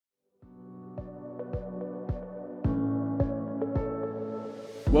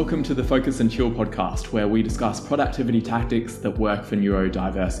Welcome to the Focus and Chill podcast, where we discuss productivity tactics that work for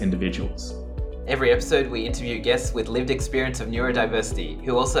neurodiverse individuals. Every episode, we interview guests with lived experience of neurodiversity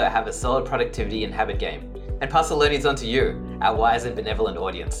who also have a solid productivity and habit game, and pass the learnings on to you, our wise and benevolent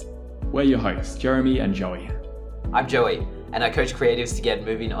audience. We're your hosts, Jeremy and Joey. I'm Joey, and I coach creatives to get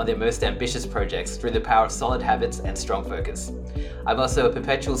moving on their most ambitious projects through the power of solid habits and strong focus. I'm also a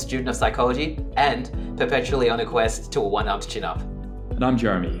perpetual student of psychology and perpetually on a quest to a one-armed chin-up. And I'm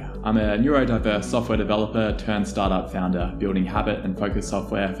Jeremy. I'm a neurodiverse software developer turned startup founder building habit and focus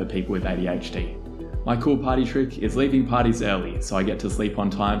software for people with ADHD. My cool party trick is leaving parties early so I get to sleep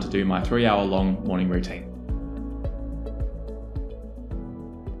on time to do my 3-hour-long morning routine.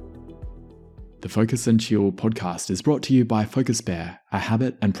 The Focus and Chill podcast is brought to you by FocusBear, a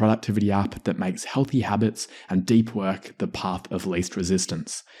habit and productivity app that makes healthy habits and deep work the path of least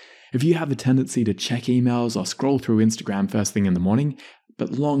resistance. If you have a tendency to check emails or scroll through Instagram first thing in the morning,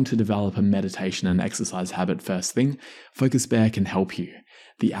 but long to develop a meditation and exercise habit first thing, FocusBear can help you.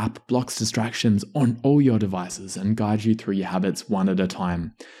 The app blocks distractions on all your devices and guides you through your habits one at a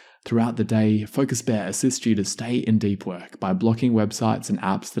time. Throughout the day, FocusBear assists you to stay in deep work by blocking websites and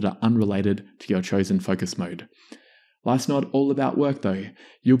apps that are unrelated to your chosen focus mode. Life's not all about work though.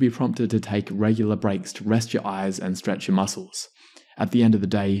 You'll be prompted to take regular breaks to rest your eyes and stretch your muscles. At the end of the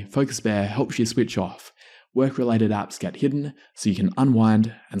day, FocusBear helps you switch off. Work-related apps get hidden so you can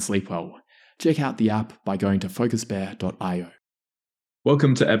unwind and sleep well. Check out the app by going to focusbear.io.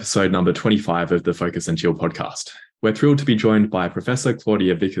 Welcome to episode number 25 of the Focus and Chill podcast. We're thrilled to be joined by Professor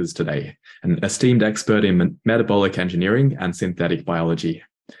Claudia Vickers today, an esteemed expert in metabolic engineering and synthetic biology.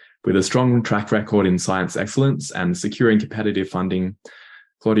 With a strong track record in science excellence and securing competitive funding,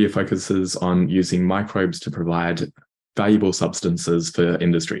 Claudia focuses on using microbes to provide valuable substances for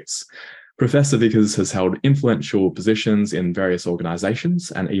industries. Professor Vickers has held influential positions in various organizations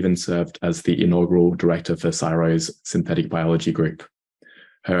and even served as the inaugural director for CSIRO's synthetic biology group.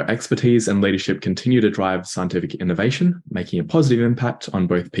 Her expertise and leadership continue to drive scientific innovation, making a positive impact on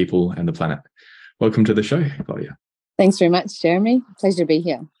both people and the planet. Welcome to the show, Claudia. Thanks very much, Jeremy. Pleasure to be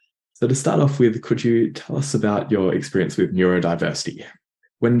here. So to start off with, could you tell us about your experience with neurodiversity?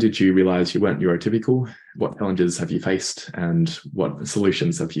 When did you realize you weren't neurotypical? What challenges have you faced and what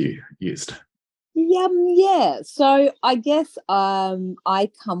solutions have you used? So I guess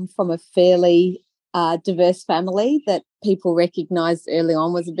I come from a fairly diverse family that people recognised early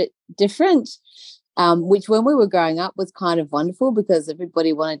on was a bit different, which when we were growing up was kind of wonderful because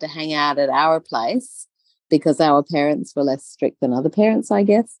everybody wanted to hang out at our place because our parents were less strict than other parents, I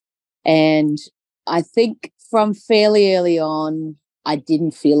guess. And I think from fairly early on, I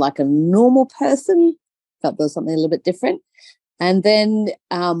didn't feel like a normal person, felt there was something a little bit different. And then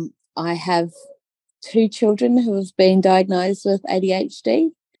I have 2 children who have been diagnosed with ADHD.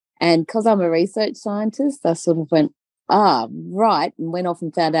 And because I'm a research scientist, I sort of went, right, and went off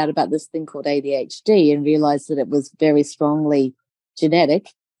and found out about this thing called ADHD and realised that it was very strongly genetic.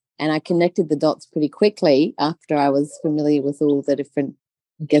 And I connected the dots pretty quickly after I was familiar with all the different,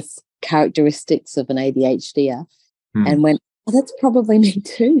 I guess, characteristics of an ADHDer and went, that's probably me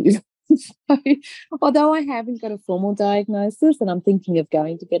too. So, although I haven't got a formal diagnosis and I'm thinking of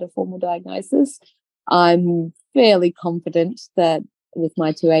going to get a formal diagnosis, I'm fairly confident that with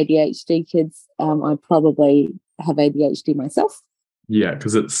my 2 ADHD kids, I probably have ADHD myself. Yeah,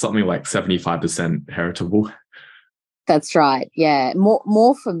 because it's something like 75% heritable. That's right. Yeah,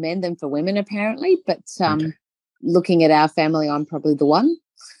 more for men than for women apparently, but looking at our family, I'm probably the one.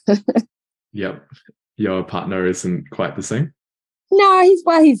 Yep. Your partner isn't quite the same? No,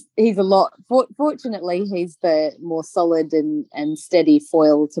 he's a lot. Fortunately, he's the more solid and steady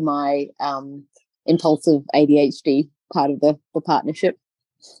foil to my impulsive ADHD part of the partnership.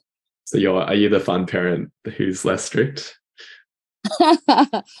 So are you the fun parent who's less strict?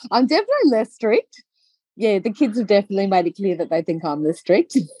 I'm definitely less strict. Yeah, the kids have definitely made it clear that they think I'm less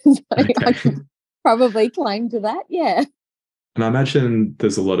strict. So Okay. I could probably claim to that, yeah. And I imagine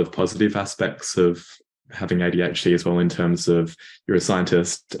there's a lot of positive aspects of having ADHD as well in terms of you're a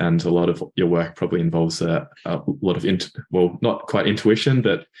scientist and a lot of your work probably involves a lot of, not quite intuition,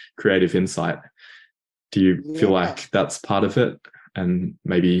 but creative insight. Do you feel like that's part of it and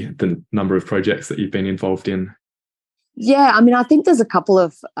maybe the number of projects that you've been involved in? Yeah, I mean, I think there's a couple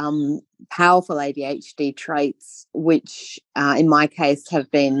of powerful ADHD traits, which in my case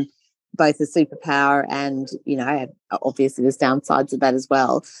have been both a superpower and, obviously there's downsides of that as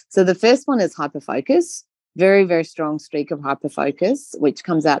well. So the first one is hyperfocus, very, very strong streak of hyperfocus, which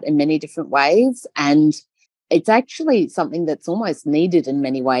comes out in many different ways. And it's actually something that's almost needed in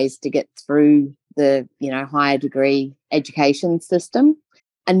many ways to get through the, higher degree education system.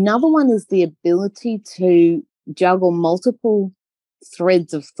 Another one is the ability to juggle multiple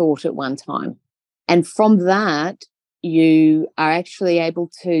threads of thought at one time. And from that, you are actually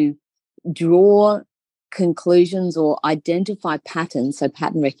able to draw conclusions or identify patterns. So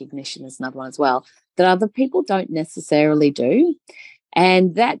pattern recognition is another one as well, that other people don't necessarily do.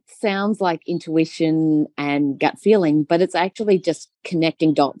 And that sounds like intuition and gut feeling, but it's actually just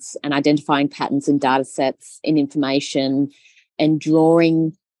connecting dots and identifying patterns in data sets, in information, and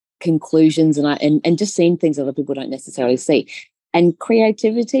drawing conclusions and just seeing things other people don't necessarily see. And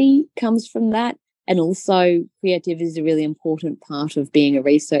creativity comes from that. And also creativity is a really important part of being a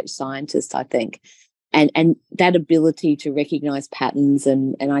research scientist, I think. And that ability to recognize patterns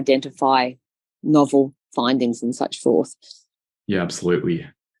and identify novel findings and such forth. Yeah, absolutely.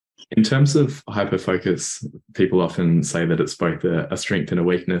 In terms of hyperfocus, people often say that it's both a strength and a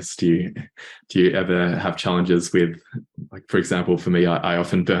weakness. Do you ever have challenges with, like, for example, for me, I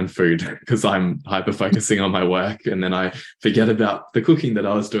often burn food because I'm hyperfocusing on my work and then I forget about the cooking that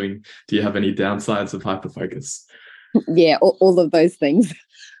I was doing. Do you have any downsides of hyperfocus? Yeah, all of those things.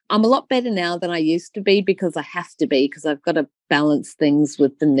 I'm a lot better now than I used to be because I have to be, because I've got to balance things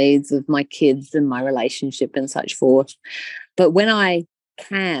with the needs of my kids and my relationship and such forth. But when I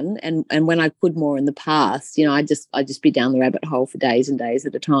can and when I could more in the past, I'd just be down the rabbit hole for days and days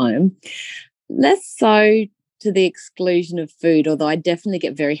at a time. Less so to the exclusion of food, although I definitely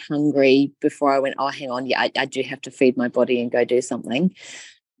get very hungry before I went, oh, hang on, yeah, I do have to feed my body and go do something.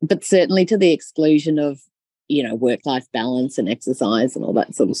 But certainly to the exclusion of work-life balance and exercise and all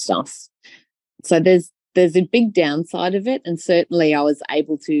that sort of stuff. So there's a big downside of it. And certainly I was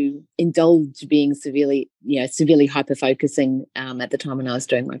able to indulge being severely hyper-focusing at the time when I was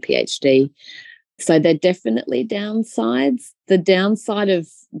doing my PhD. So they're definitely downsides. The downside of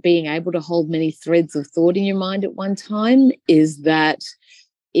being able to hold many threads of thought in your mind at one time is that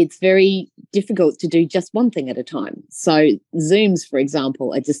it's very difficult to do just one thing at a time. So Zooms, for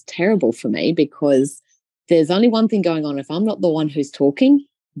example, are just terrible for me because there's only one thing going on. If I'm not the one who's talking,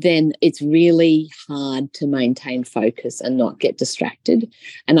 then it's really hard to maintain focus and not get distracted.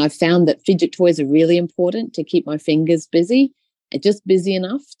 And I've found that fidget toys are really important to keep my fingers busy, just busy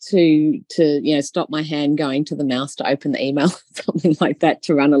enough to stop my hand going to the mouse to open the email, something like that,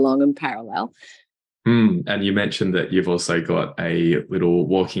 to run along in parallel. And you mentioned that you've also got a little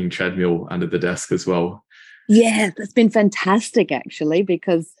walking treadmill under the desk as well. Yeah, that's been fantastic actually,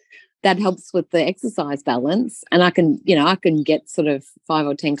 because that helps with the exercise balance. And I can get sort of 5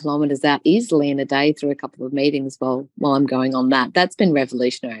 or 10 kilometers out easily in a day through a couple of meetings while I'm going on that. That's been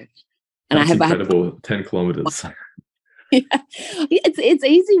revolutionary. And that's incredible, 10 kilometers. Yeah. It's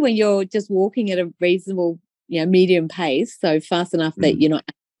easy when you're just walking at a reasonable, medium pace, so fast enough that you're not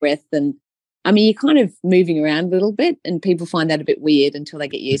out of breath. And I mean, you're kind of moving around a little bit and people find that a bit weird until they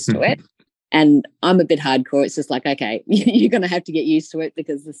get used to it. And I'm a bit hardcore. It's just like, okay, you're going to have to get used to it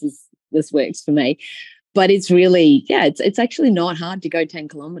because this works for me. But it's really, it's actually not hard to go 10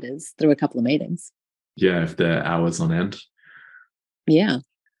 kilometers through a couple of meetings. Yeah, if they're hours on end. Yeah.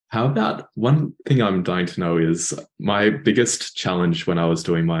 How about, one thing I'm dying to know is, my biggest challenge when I was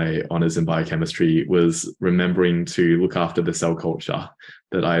doing my honours in biochemistry was remembering to look after the cell culture.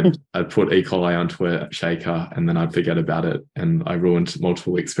 That I'd put E. coli onto a shaker and then I'd forget about it, and I ruined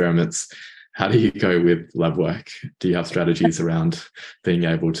multiple experiments. How do you go with lab work? Do you have strategies around being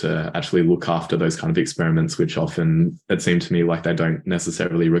able to actually look after those kind of experiments, which often, it seemed to me like they don't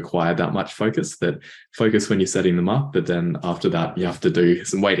necessarily require that much focus, that focus when you're setting them up, but then after that you have to do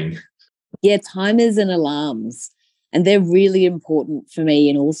some waiting? Yeah, timers and alarms. And they're really important for me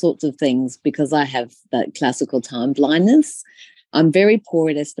in all sorts of things because I have that classical time blindness. I'm very poor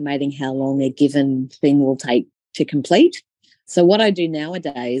at estimating how long a given thing will take to complete. So what I do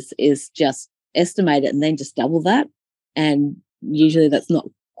nowadays is just estimate it and then just double that. And usually that's not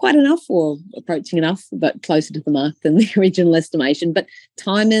quite enough or approaching enough, but closer to the mark than the original estimation. But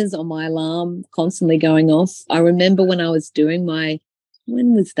timers on my alarm constantly going off. I remember when I was doing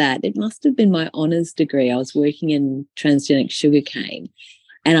when was that? It must have been my honours degree. I was working in transgenic sugarcane.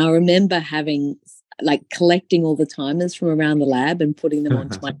 And I remember collecting all the timers from around the lab and putting them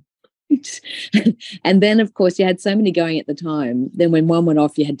onto my and then, of course, you had so many going at the time. Then when one went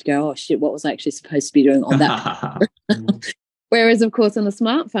off, you had to go, oh, shit, what was I actually supposed to be doing on that? Whereas, of course, on a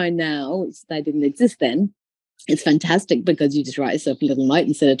smartphone now, which they didn't exist then, it's fantastic because you just write yourself a little note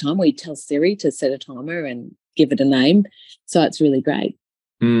and set a timer. You tell Siri to set a timer and give it a name. So it's really great.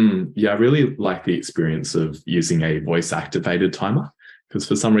 Yeah, I really like the experience of using a voice-activated timer, because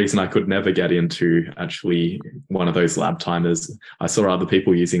for some reason I could never get into actually one of those lab timers. I saw other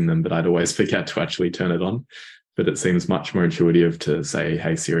people using them, but I'd always forget to actually turn it on. but it seems much more intuitive to say,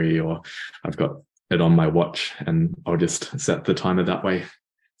 hey Siri, or I've got it on my watch and I'll just set the timer that way.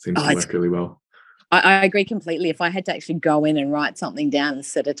 Seems to work really well. I agree completely. If I had to actually go in and write something down and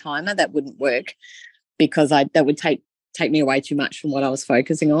set a timer, that wouldn't work, because that would take me away too much from what I was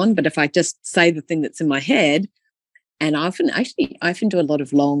focusing on. But if I just say the thing that's in my head, and I often do a lot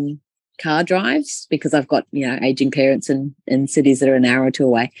of long car drives because I've got, aging parents in cities that are an hour or two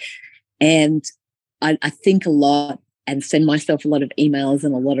away. And I think a lot and send myself a lot of emails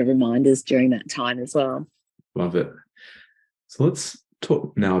and a lot of reminders during that time as well. Love it. So let's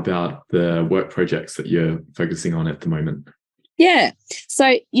talk now about the work projects that you're focusing on at the moment. Yeah.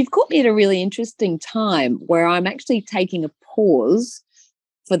 So you've caught me at a really interesting time where I'm actually taking a pause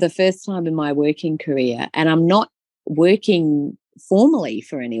for the first time in my working career, and I'm not working formally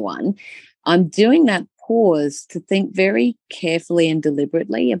for anyone. I'm doing that pause to think very carefully and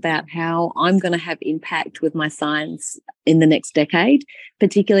deliberately about how I'm going to have impact with my science in the next decade,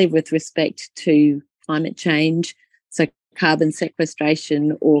 particularly with respect to climate change, so carbon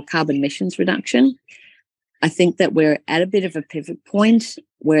sequestration or carbon emissions reduction. I think that we're at a bit of a pivot point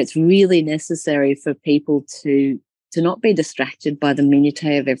where it's really necessary for people to not be distracted by the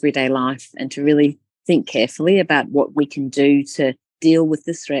minutiae of everyday life and to really think carefully about what we can do to deal with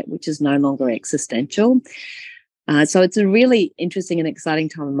this threat, which is no longer existential. So it's a really interesting and exciting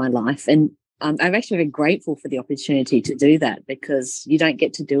time in my life. And I'm actually very grateful for the opportunity to do that, because you don't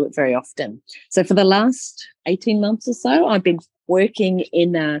get to do it very often. So for the last 18 months or so, I've been working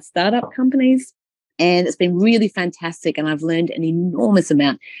in startup companies, and it's been really fantastic. And I've learned an enormous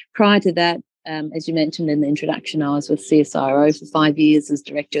amount. Prior to that, as you mentioned in the introduction, I was with CSIRO for 5 years as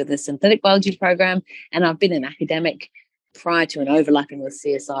director of the synthetic biology program, and I've been an academic prior to and overlapping with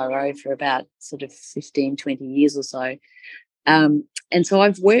CSIRO for about sort of 15, 20 years or so. And so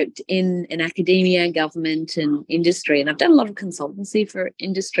I've worked in academia, government and industry, and I've done a lot of consultancy for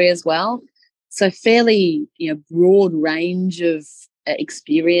industry as well. So fairly, broad range of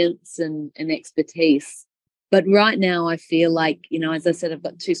experience and expertise. But right now I feel like, as I said, I've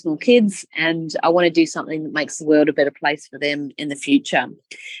got 2 small kids and I want to do something that makes the world a better place for them in the future.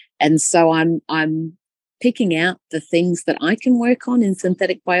 And so I'm picking out the things that I can work on in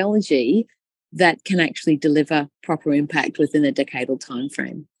synthetic biology that can actually deliver proper impact within a decadal time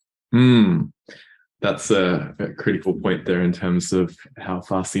frame. That's a critical point there in terms of how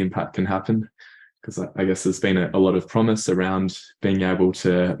fast the impact can happen, because I guess there's been a lot of promise around being able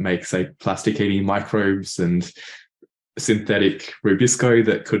to make, say, plastic-eating microbes and synthetic rubisco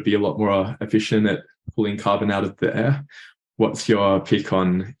that could be a lot more efficient at pulling carbon out of the air. What's your pick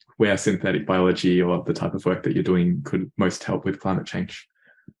on where synthetic biology or the type of work that you're doing could most help with climate change?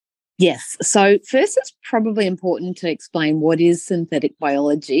 Yes. So first, it's probably important to explain what is synthetic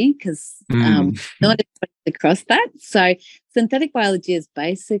biology, because not everybody across that. So synthetic biology is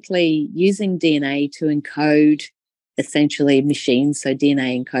basically using DNA to encode essentially machines, so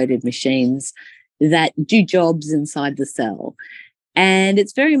DNA encoded machines that do jobs inside the cell. And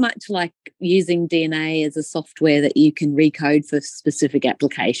it's very much like using DNA as a software that you can recode for specific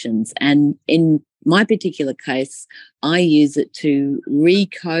applications. And in my particular case, I use it to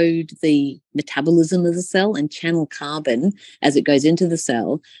recode the metabolism of the cell and channel carbon as it goes into the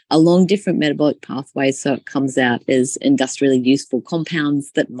cell along different metabolic pathways, so it comes out as industrially useful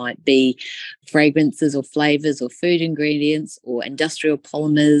compounds that might be fragrances or flavors or food ingredients or industrial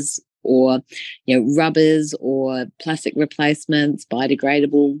polymers or rubbers or plastic replacements,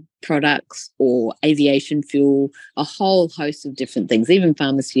 biodegradable products or aviation fuel, a whole host of different things, even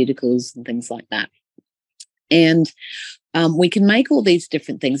pharmaceuticals and things like that. And we can make all these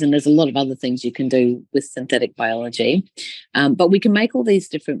different things, and there's a lot of other things you can do with synthetic biology, but we can make all these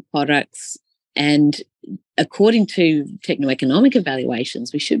different products, and according to techno-economic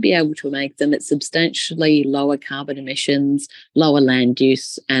evaluations, we should be able to make them at substantially lower carbon emissions, lower land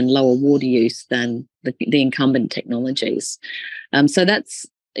use and lower water use than the incumbent technologies. So that's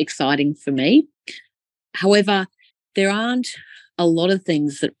exciting for me. However, there aren't a lot of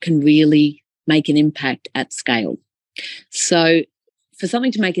things that can really make an impact at scale. So for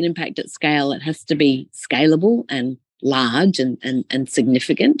something to make an impact at scale, it has to be scalable and large and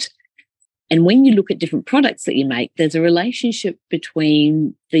significant. And when you look at different products that you make, there's a relationship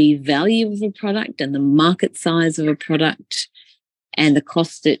between the value of a product and the market size of a product and the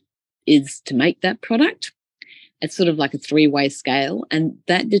cost it is to make that product. It's sort of like a 3-way scale, and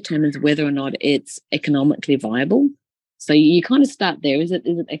that determines whether or not it's economically viable. So you kind of start there. Is it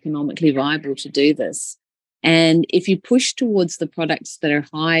economically viable to do this? And if you push towards the products that are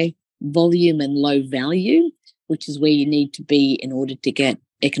high volume and low value, which is where you need to be in order to get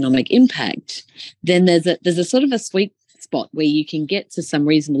economic impact, then there's a sort of a sweet spot where you can get to some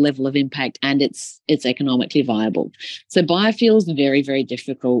reasonable level of impact and it's economically viable. So biofuels are very, very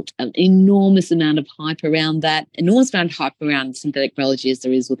difficult. An enormous amount of hype around that, enormous amount of hype around synthetic biology as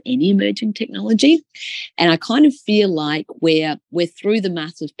there is with any emerging technology. And I kind of feel like we're through the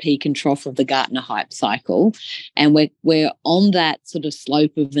massive peak and trough of the Gartner hype cycle, and we're on that sort of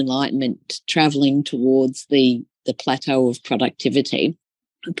slope of enlightenment, traveling towards the plateau of productivity.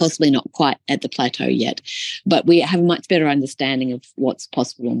 Possibly not quite at the plateau yet, but we have a much better understanding of what's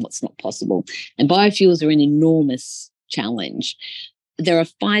possible and what's not possible. And biofuels are an enormous challenge. There are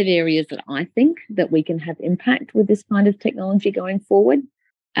 5 areas that I think that we can have impact with this kind of technology going forward.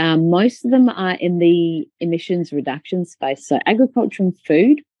 Most of them are in the emissions reduction space. So agriculture and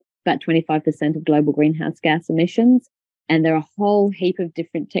food, about 25% of global greenhouse gas emissions. And there are a whole heap of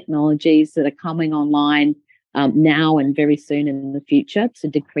different technologies that are coming online now and very soon in the future to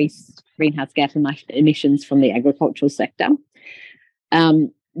decrease greenhouse gas emissions from the agricultural sector. The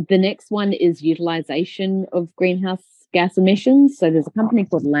next one is utilisation of greenhouse gas emissions. So there's a company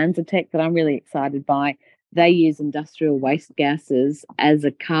called LanzaTech that I'm really excited by. They use industrial waste gases as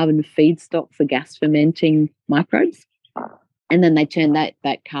a carbon feedstock for gas fermenting microbes. And then they turn that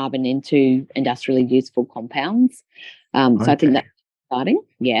carbon into industrially useful compounds. So I think that's exciting.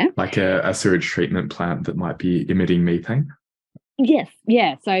 Yeah. Like a sewage treatment plant that might be emitting methane? Yes.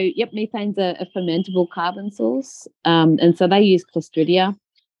 Yeah. So, methane's a fermentable carbon source. And so they use Clostridia,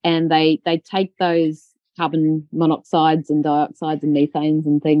 and they take those carbon monoxides and dioxides and methanes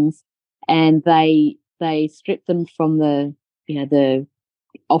and things, and they strip them from the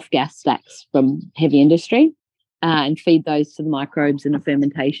off gas stacks from heavy industry and feed those to the microbes in a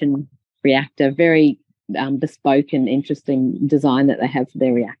fermentation reactor. Very bespoke and interesting design that they have for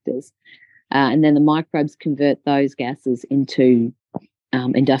their reactors. And then the microbes convert those gases into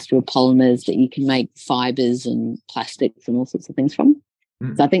industrial polymers that you can make fibres and plastics and all sorts of things from.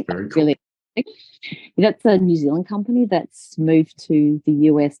 So I think that's cool. Really, that's a New Zealand company that's moved to the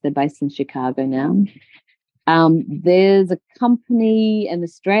US. They're based in Chicago now. There's a company, an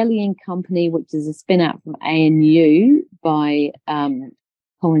Australian company, which is a spin out from ANU by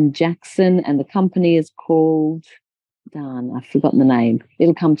Colin Jackson, and the company is called, I've forgotten the name.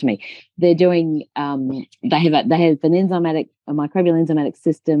 It'll come to me. They're doing, they have an enzymatic, a microbial enzymatic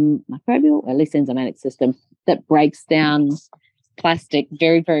system, enzymatic system that breaks down plastic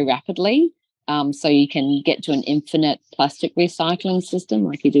very, very rapidly. So you can get to an infinite plastic recycling system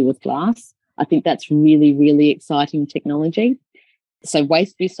like you do with glass. I think that's really, really exciting technology. So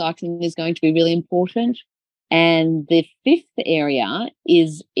waste recycling is going to be really important. And the the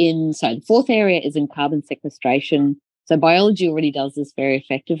fourth area is in carbon sequestration. So biology already does this very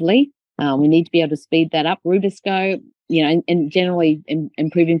effectively. We need to be able to speed that up. Rubisco, and generally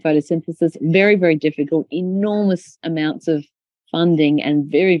improving photosynthesis, very, very difficult, enormous amounts of funding, and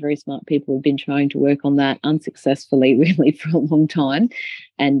very, very smart people have been trying to work on that unsuccessfully, really, for a long time.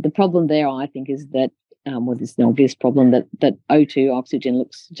 And the problem there, I think, is that, there's an obvious problem that O2, oxygen,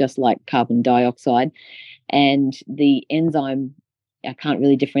 looks just like carbon dioxide. And the enzyme, I can't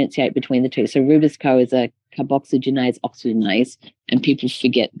really differentiate between the two. So Rubisco is a carboxygenase oxygenase, and people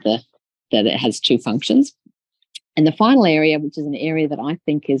forget that it has 2 functions. And the final area, which is an area that I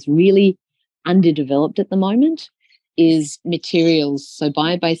think is really underdeveloped at the moment, is materials. So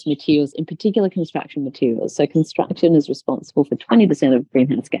bio-based materials, in particular construction materials. So construction is responsible for 20% of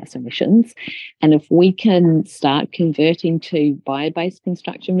greenhouse gas emissions. And if we can start converting to bio-based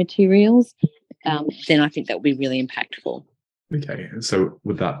construction materials, then I think that would be really impactful. Okay, so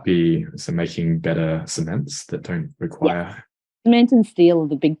would that be making better cements that don't require... Yeah. Cement and steel are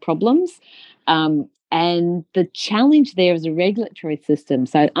the big problems. And the challenge there is a regulatory system.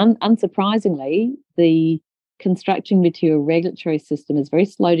 So unsurprisingly, the construction material regulatory system is very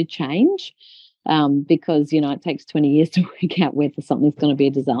slow to change because, it takes 20 years to work out whether something's going to be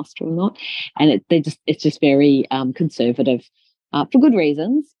a disaster or not. And it's just very conservative for good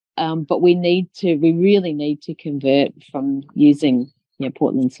reasons. But we really need to convert from using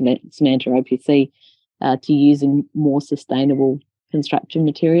Portland cement or OPC to using more sustainable construction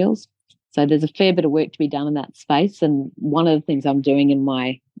materials. So there's a fair bit of work to be done in that space. And one of the things I'm doing in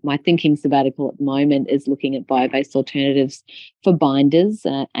my thinking sabbatical at the moment is looking at bio-based alternatives for binders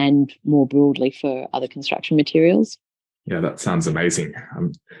and more broadly for other construction materials. Yeah, that sounds amazing.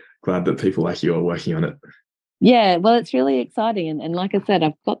 I'm glad that people like you are working on it. Yeah, well, it's really exciting. And like I said,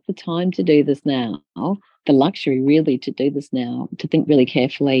 I've got the time to do this now, the luxury really to do this now, to think really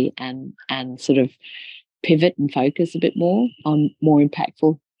carefully and sort of pivot and focus a bit more on more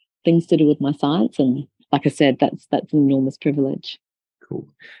impactful things to do with my science. And like I said, that's an enormous privilege. Cool.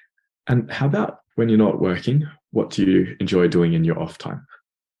 And how about when you're not working? What do you enjoy doing in your off time?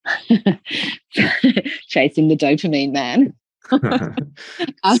 Chasing the dopamine man.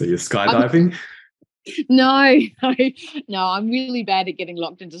 So you're skydiving? No, I'm really bad at getting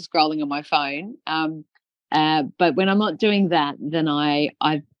locked into scrolling on my phone. But when I'm not doing that, then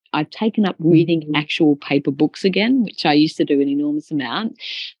I've taken up reading actual paper books again, which I used to do an enormous amount.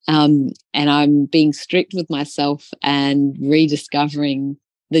 And I'm being strict with myself and rediscovering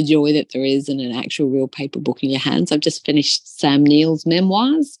the joy that there is in an actual real paper book in your hands. I've just finished Sam Neill's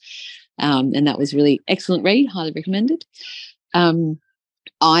memoirs, and that was really excellent read, highly recommended.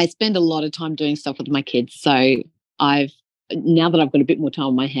 I spend a lot of time doing stuff with my kids. So now that I've got a bit more time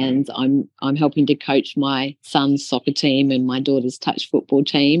on my hands, I'm helping to coach my son's soccer team and my daughter's touch football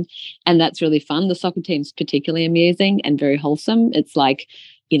team. And that's really fun. The soccer team's particularly amusing and very wholesome. It's like,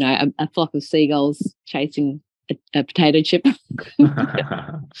 a flock of seagulls chasing a potato chip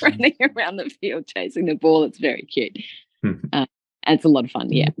running around the field chasing the ball. It's very cute. And it's a lot of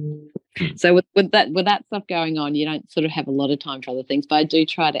fun, yeah. So with that stuff going on, you don't sort of have a lot of time for other things. But I do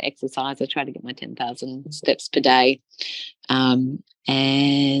try to exercise. I try to get my 10,000 steps per day. And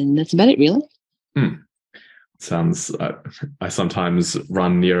that's about it, really. Sounds, I sometimes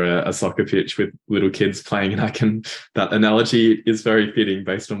run near a soccer pitch with little kids playing, and that analogy is very fitting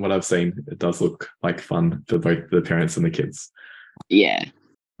based on what I've seen. It does look like fun for both the parents and the kids. Yeah.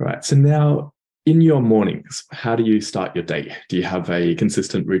 Right. So now, in your mornings, how do you start your day? Do you have a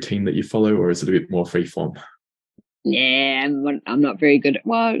consistent routine that you follow, or is it a bit more freeform? Yeah, I'm not very good.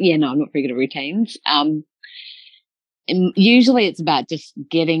 I'm not very good at routines. And usually it's about just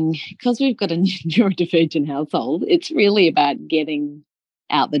because we've got a neurodivergent household, it's really about getting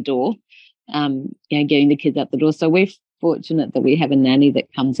out the door, getting the kids out the door. So we're fortunate that we have a nanny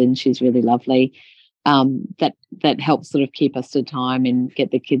that comes in. She's really lovely. That helps sort of keep us to time and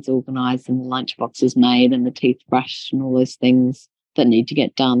get the kids organised and the lunch boxes made and the teeth brushed and all those things that need to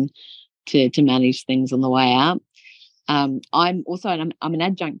get done to manage things on the way out. I'm an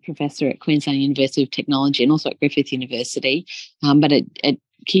adjunct professor at Queensland University of Technology and also at Griffith University. But at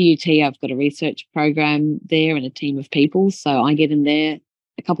QUT, I've got a research program there and a team of people. So I get in there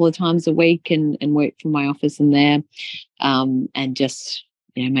a couple of times a week and work from my office in there, and just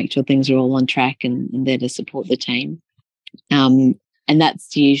make sure things are all on track and there to support the team. And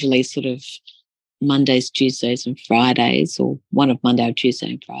that's usually sort of Mondays, Tuesdays and Fridays, or one of Monday or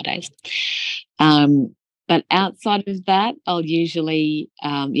Tuesday and Fridays. But outside of that, I'll usually,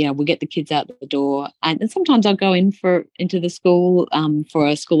 we'll get the kids out the door, and sometimes I'll go into the school for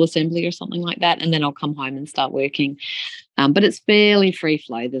a school assembly or something like that, and then I'll come home and start working. But it's fairly free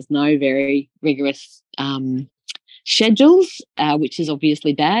flow. There's no very rigorous schedules, which is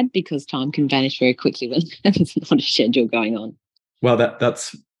obviously bad because time can vanish very quickly when there's not a schedule going on. Well,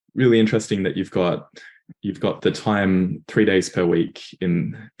 that's really interesting that you've got the time 3 days per week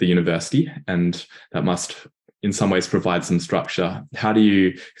in the university, and that must in some ways provide some structure. How do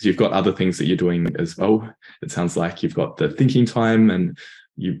you, because you've got other things that you're doing as well, it sounds like you've got the thinking time, and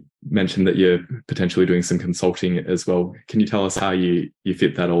you mentioned that you're potentially doing some consulting as well. Can you tell us how you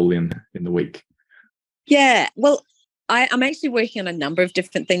fit that all in the week? Yeah, well, I'm actually working on a number of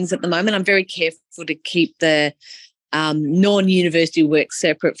different things at the moment. I'm very careful to keep the non-university work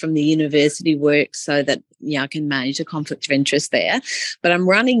separate from the university work so that I can manage a conflict of interest there. But I'm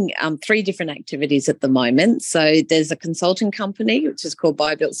running 3 different activities at the moment. So there's a consulting company which is called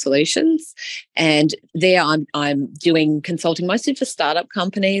Built Solutions, and there I'm doing consulting mostly for startup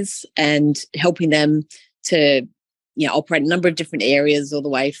companies and helping them to operate a number of different areas, all the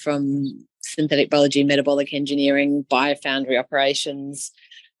way from synthetic biology, metabolic engineering, biofoundry operations,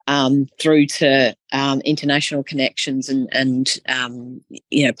 through to international connections and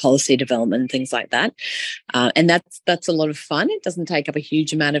policy development and things like that. And that's a lot of fun. It doesn't take up a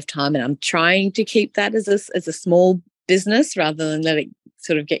huge amount of time, and I'm trying to keep that as a small business rather than let it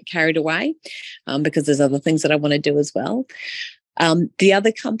sort of get carried away, because there's other things that I want to do as well. The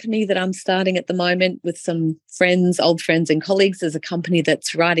other company that I'm starting at the moment with some old friends and colleagues, is a company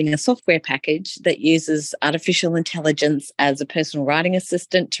that's writing a software package that uses artificial intelligence as a personal writing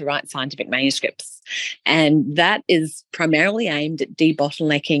assistant to write scientific manuscripts. And that is primarily aimed at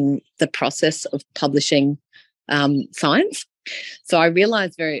debottlenecking the process of publishing science. So I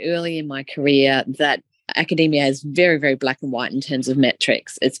realized very early in my career that academia is very, very black and white in terms of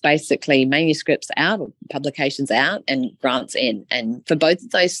metrics. It's basically manuscripts out, or publications out, and grants in. And for both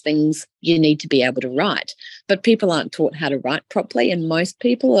of those things, you need to be able to write. But people aren't taught how to write properly, and most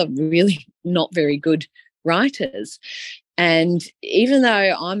people are really not very good writers. And even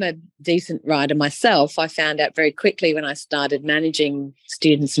though I'm a decent writer myself, I found out very quickly when I started managing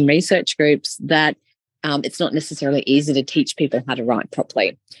students and research groups that it's not necessarily easy to teach people how to write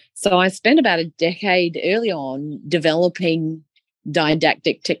properly. So I spent about a decade early on developing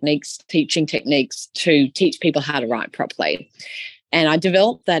didactic techniques, teaching techniques to teach people how to write properly. And I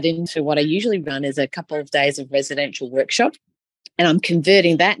developed that into what I usually run as a couple of days of residential workshop. And I'm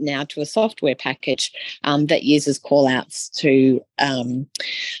converting that now to a software package that uses call-outs to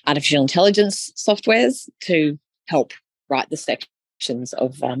artificial intelligence softwares to help write the sections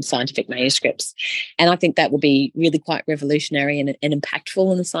of scientific manuscripts. And I think that will be really quite revolutionary and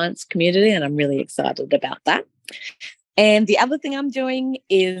impactful in the science community, and I'm really excited about that. And the other thing I'm doing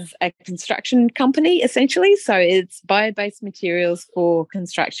is a construction company, essentially. So it's bio-based materials for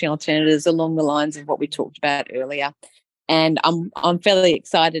construction alternatives along the lines of what we talked about earlier. And I'm fairly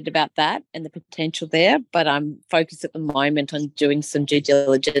excited about that and the potential there, but I'm focused at the moment on doing some due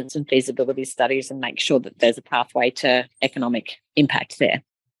diligence and feasibility studies and make sure that there's a pathway to economic impact there.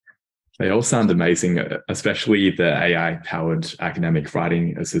 They all sound amazing, especially the AI-powered academic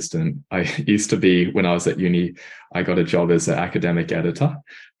writing assistant. I used to be, when I was at uni, I got a job as an academic editor,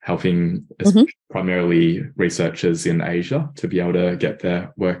 helping primarily researchers in Asia to be able to get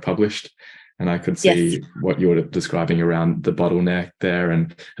their work published. And I could see what you were describing around the bottleneck there,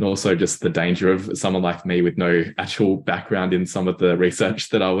 and also just the danger of someone like me with no actual background in some of the research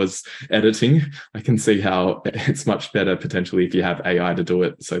that I was editing. I can see how it's much better potentially if you have AI to do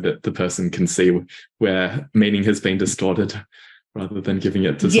it so that the person can see where meaning has been distorted rather than giving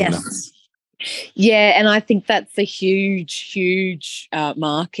it to someone else. Yeah, and I think that's a huge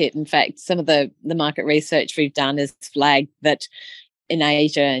market. In fact, some of the market research we've done has flagged that in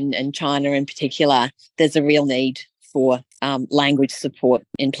Asia and China in particular, there's a real need for language support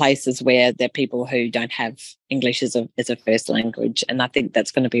in places where there are people who don't have English as a first language. And I think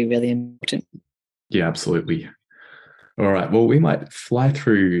that's going to be really important. Yeah, absolutely. All right. Well, we might fly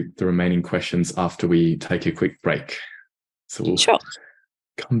through the remaining questions after we take a quick break. So we'll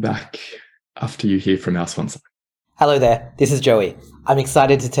come back after you hear from our sponsor. Hello there, this is Joey. I'm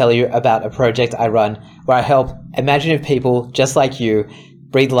excited to tell you about a project I run where I help imaginative people just like you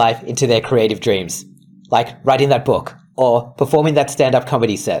breathe life into their creative dreams, like writing that book or performing that stand-up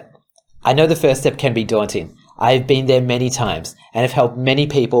comedy set. I know the first step can be daunting. I've been there many times and have helped many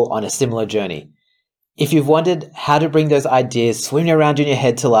people on a similar journey. If you've wondered how to bring those ideas swimming around in your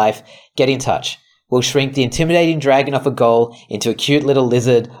head to life, get in touch. We'll shrink the intimidating dragon of a goal into a cute little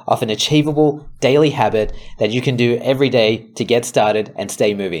lizard of an achievable daily habit that you can do every day to get started and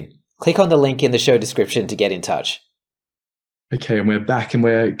stay moving. Click on the link in the show description to get in touch. Okay, and we're back and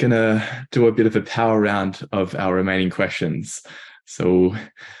we're going to do a bit of a power round of our remaining questions. So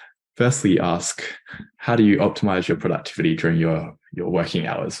firstly, ask, how do you optimize your productivity during your working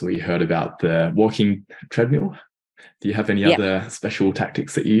hours? We heard about the walking treadmill. Do you have any other special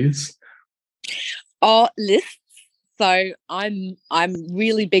tactics that you use? Lists. So I'm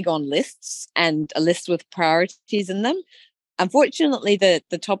really big on lists and a list with priorities in them. Unfortunately, the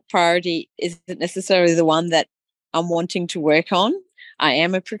top priority isn't necessarily the one that I'm wanting to work on. I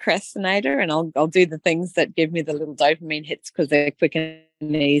am a procrastinator, and I'll do the things that give me the little dopamine hits because they're quick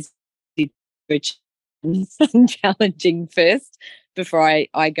and easy and challenging first before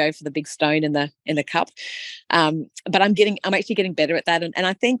I go for the big stone in the cup. But I'm actually getting better at that. And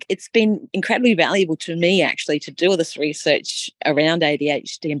I think it's been incredibly valuable to me actually to do all this research around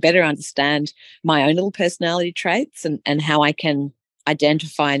ADHD and better understand my own little personality traits and how I can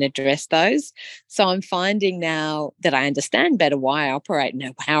identify and address those. So I'm finding now that I understand better why I operate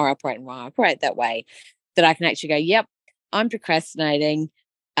and how I operate and why I operate that way, that I can actually go, yep, I'm procrastinating.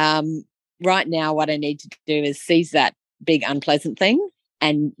 Right now, what I need to do is seize that big unpleasant thing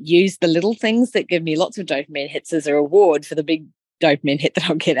and use the little things that give me lots of dopamine hits as a reward for the big dopamine hit that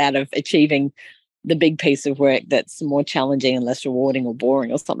I'll get out of achieving the big piece of work that's more challenging and less rewarding or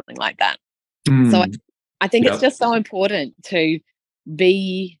boring or something like that. So I think it's just so important to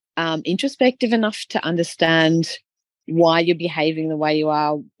be introspective enough to understand why you're behaving the way you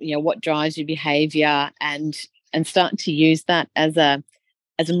are, what drives your behavior, and start to use that as a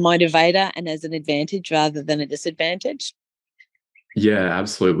motivator and as an advantage rather than a disadvantage. Yeah,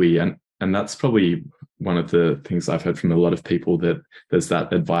 absolutely. And that's probably one of the things I've heard from a lot of people, that there's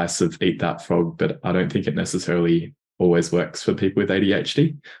that advice of eat that frog, but I don't think it necessarily always works for people with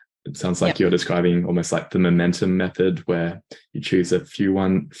ADHD. It sounds like you're describing almost like the momentum method, where you choose a few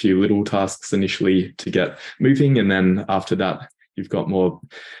little tasks initially to get moving, and then after that you've got more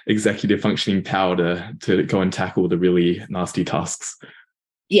executive functioning power to go and tackle the really nasty tasks.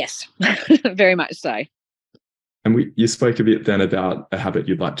 Yes, very much so. And you spoke a bit then about a habit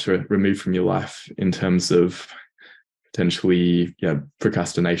you'd like to remove from your life in terms of potentially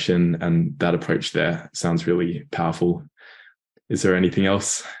procrastination, and that approach there sounds really powerful. Is there anything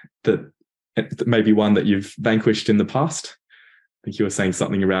else that maybe one that you've vanquished in the past? I think you were saying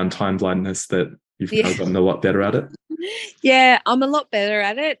something around time blindness, that you've kind of gotten a lot better at it. Yeah, I'm a lot better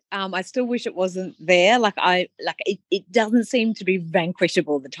at it. I still wish it wasn't there. It doesn't seem to be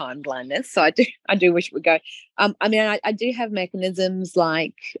vanquishable, the time blindness. So I do wish it would go. I do have mechanisms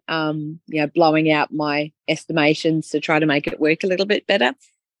like blowing out my estimations to try to make it work a little bit better,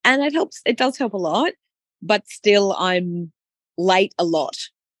 and it helps. It does help a lot, but still I'm late a lot.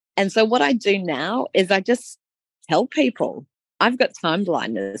 And so what I do now is I just tell people I've got time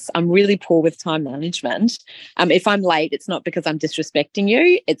blindness. I'm really poor with time management. If I'm late, it's not because I'm disrespecting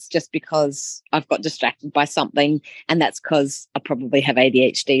you. It's just because I've got distracted by something, and that's because I probably have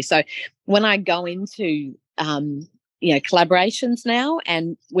ADHD. So when I go into collaborations now,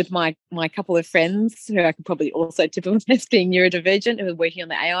 and with my couple of friends who I could probably also tip them as being neurodivergent, who are working on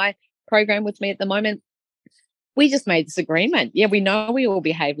the AI program with me at the moment, we just made this agreement. Yeah, we know we all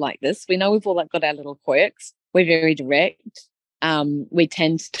behave like this. We know we've all got our little quirks. We're very direct. We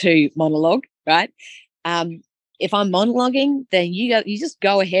tend to monologue, right? If I'm monologuing, then you just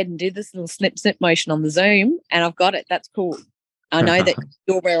go ahead and do this little snip motion on the Zoom, and I've got it. That's cool. I know that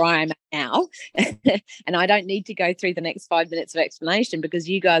you're where I am now, and I don't need to go through the next 5 minutes of explanation because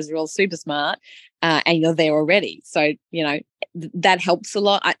you guys are all super smart and you're there already. So that helps a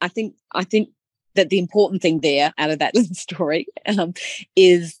lot. I think that the important thing there out of that little story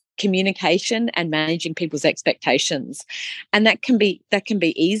is communication and managing people's expectations. And that can be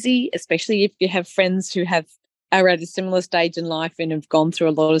easy, especially if you have friends who are at a similar stage in life and have gone through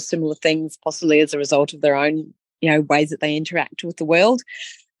a lot of similar things, possibly as a result of their own ways that they interact with the world.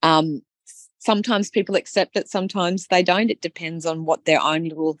 Sometimes people accept it, sometimes they don't. It depends on what their own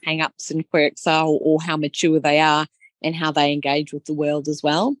little hang-ups and quirks are, or how mature they are and how they engage with the world as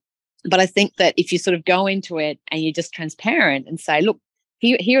well. But I think that if you sort of go into it and you're just transparent and say, look,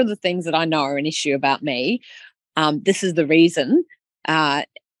 here are the things that I know are an issue about me. This is the reason,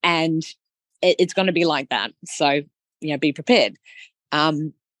 and it's going to be like that. So, be prepared.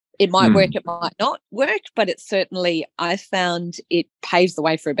 It might work, it might not work, but it's certainly, I found it paves the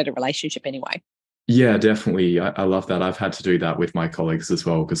way for a better relationship anyway. Yeah, definitely. I love that. I've had to do that with my colleagues as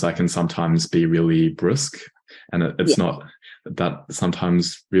well, because I can sometimes be really brusque, and it's not that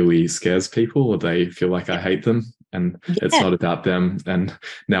sometimes really scares people, or they feel like I hate them, and it's not about them. And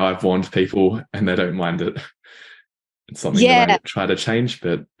now I've warned people and they don't mind it. It's something that I try to change,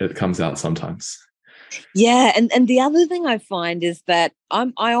 but it comes out sometimes. Yeah, and the other thing I find is that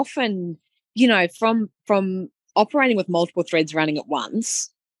I often, from operating with multiple threads running at once,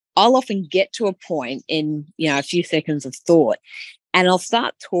 I'll often get to a point in a few seconds of thought, and I'll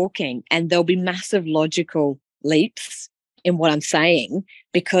start talking, and there'll be massive logical leaps in what I'm saying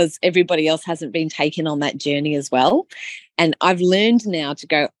because everybody else hasn't been taken on that journey as well. And I've learned now to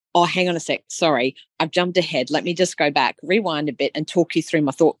go, oh, hang on a sec, sorry, I've jumped ahead. Let me just go back, rewind a bit and talk you through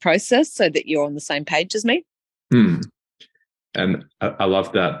my thought process so that you're on the same page as me. And I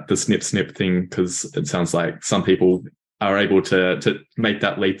love that, the snip thing, because it sounds like some people are able to make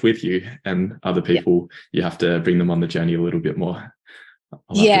that leap with you, and other people, you have to bring them on the journey a little bit more.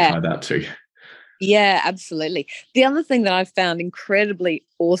 I'll have to try that too. Yeah, absolutely. The other thing that I've found incredibly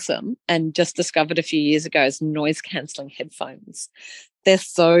awesome and just discovered a few years ago is noise cancelling headphones. They're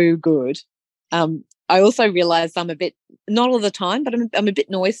so good. I also realized I'm a bit, not all the time, but I'm a bit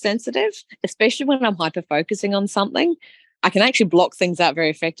noise sensitive, especially when I'm hyper focusing on something. I can actually block things out very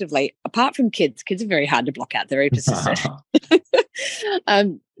effectively. Apart from kids are very hard to block out. They're very persistent.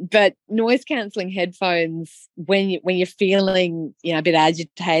 But noise cancelling headphones, when you're feeling a bit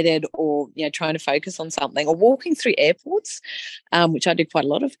agitated, or trying to focus on something, or walking through airports, which I do quite a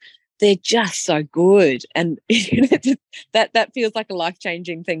lot of, they're just so good, and that feels like a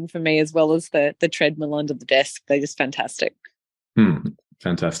life-changing thing for me, as well as the treadmill under the desk. They're just fantastic.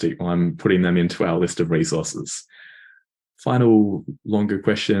 Fantastic. Well, I'm putting them into our list of resources. Final longer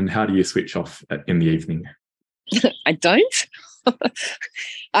question: how do you switch off in the evening? I don't.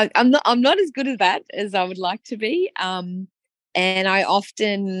 I'm not as good at that as I would like to be. And I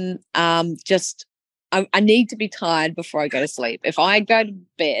often I need to be tired before I go to sleep. If I go to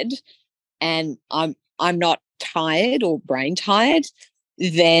bed and I'm not tired or brain tired,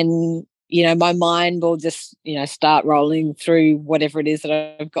 then my mind will just start rolling through whatever it is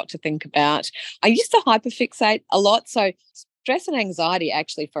that I've got to think about. I used to hyperfixate a lot, so stress and anxiety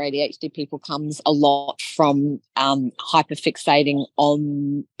actually for ADHD people comes a lot from hyperfixating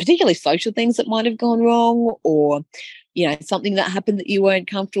on particularly social things that might have gone wrong, or, you know, something that happened that you weren't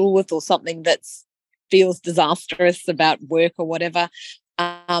comfortable with, or something that feels disastrous about work or whatever.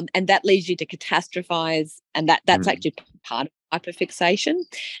 And that leads you to catastrophize, and that's actually part of hyperfixation.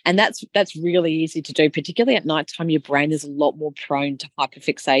 And that's really easy to do, particularly at nighttime. Your brain is a lot more prone to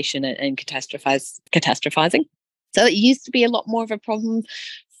hyperfixation and catastrophizing. So it used to be a lot more of a problem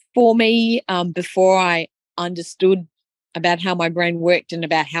for me before I understood about how my brain worked and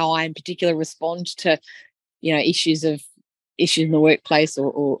about how I in particular respond to, you know, issues in the workplace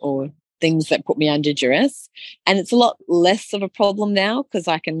or things that put me under duress. And it's a lot less of a problem now, because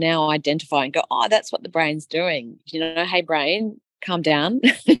I can now identify and go, oh, that's what the brain's doing. You know, hey, brain, calm down.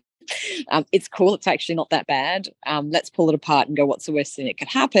 It's cool. It's actually not that bad. Let's pull it apart and go, what's the worst thing that could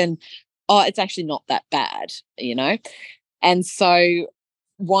happen? Oh, it's actually not that bad, you know? And so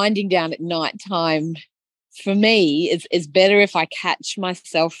winding down at nighttime for me is better if I catch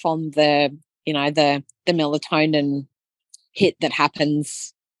myself on the melatonin hit that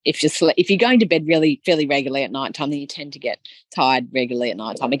happens if you're going to bed fairly regularly at nighttime. Then you tend to get tired regularly at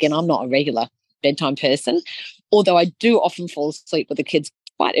nighttime. Again, I'm not a regular bedtime person, although I do often fall asleep with the kids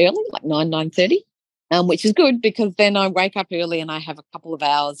quite early, like 9:30. Which is good, because then I wake up early and I have a couple of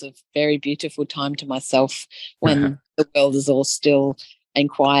hours of very beautiful time to myself when the world is all still and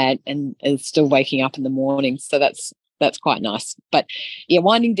quiet and is still waking up in the morning. So that's quite nice. But yeah,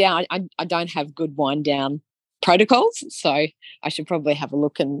 winding down, I don't have good wind down protocols, so I should probably have a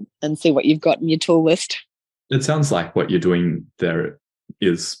look and see what you've got in your tool list. It sounds like what you're doing there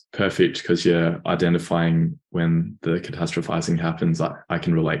is perfect, because you're identifying when the catastrophizing happens. I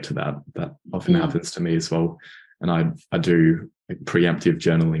can relate to that. That often happens to me as well. And I do preemptive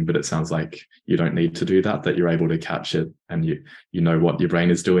journaling, but it sounds like you don't need to do that you're able to catch it, and you know what your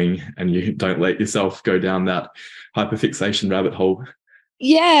brain is doing, and you don't let yourself go down that hyperfixation rabbit hole.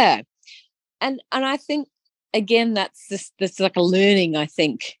 Yeah. And I think, again, that's like a learning, I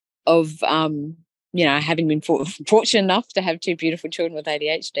think, of you know, having been fortunate enough to have two beautiful children with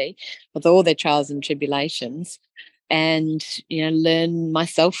ADHD, with all their trials and tribulations, and, you know, learn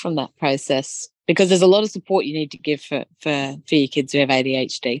myself from that process, because there's a lot of support you need to give for your kids who have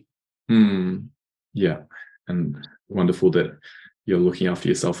ADHD. Yeah, and wonderful that you're looking after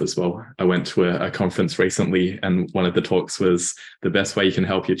yourself as well. I went to a conference recently, and one of the talks was the best way you can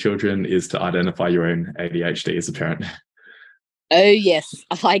help your children is to identify your own ADHD as a parent. Oh, yes.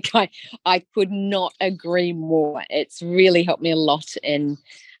 Like I could not agree more. It's really helped me a lot in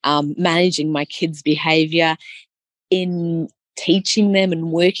managing my kids' behaviour, in teaching them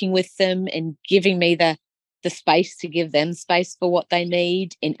and working with them, and giving me the space to give them space for what they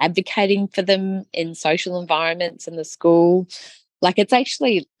need, in advocating for them in social environments in the school. Like, it's a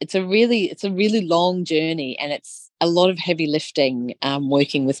really long journey, and it's a lot of heavy lifting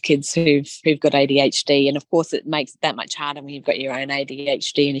working with kids who've got ADHD. And of course, it makes it that much harder when you've got your own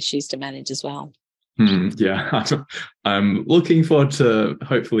ADHD and issues to manage as well. Yeah, I'm looking forward to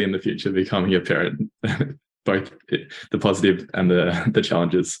hopefully in the future becoming a parent, both the positive and the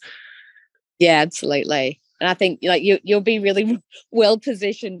challenges. Yeah, absolutely. And I think, like, you'll be really well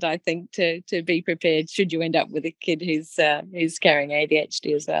positioned, I think, to be prepared should you end up with a kid who's carrying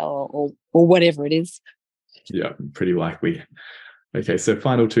ADHD as well, or whatever it is. Yeah, pretty likely. Okay, so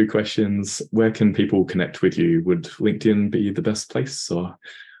final two questions. Where can people connect with you? Would LinkedIn be the best place, or?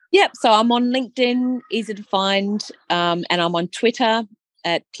 Yep. So I'm on LinkedIn, easy to find, and I'm on Twitter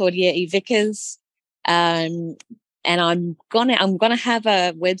at Claudia E. Vickers. And I'm gonna have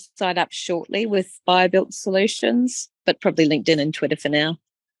a website up shortly with BioBuilt Solutions, but probably LinkedIn and Twitter for now.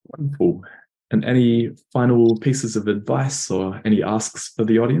 Wonderful. And any final pieces of advice or any asks for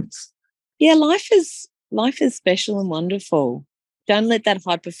the audience? Yeah, life is special and wonderful. Don't let that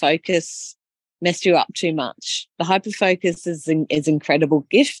hyperfocus mess you up too much. The hyperfocus is an incredible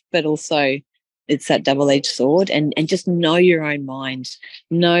gift, but also it's that double-edged sword. And just know your own mind.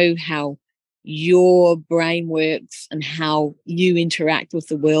 Know how your brain works and how you interact with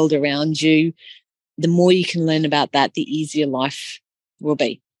the world around you. The more you can learn about that, the easier life will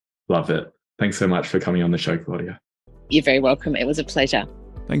be. Love it. Thanks so much for coming on the show, Claudia. You're very welcome. It was a pleasure.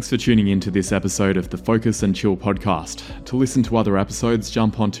 Thanks for tuning into this episode of the Focus and Chill podcast. To listen to other episodes,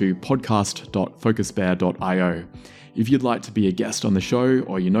 jump onto podcast.focusbear.io. If you'd like to be a guest on the show,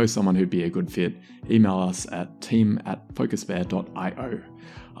 or you know someone who'd be a good fit, email us at team@focusbear.io.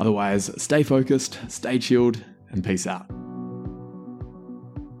 Otherwise, stay focused, stay chilled, and peace out.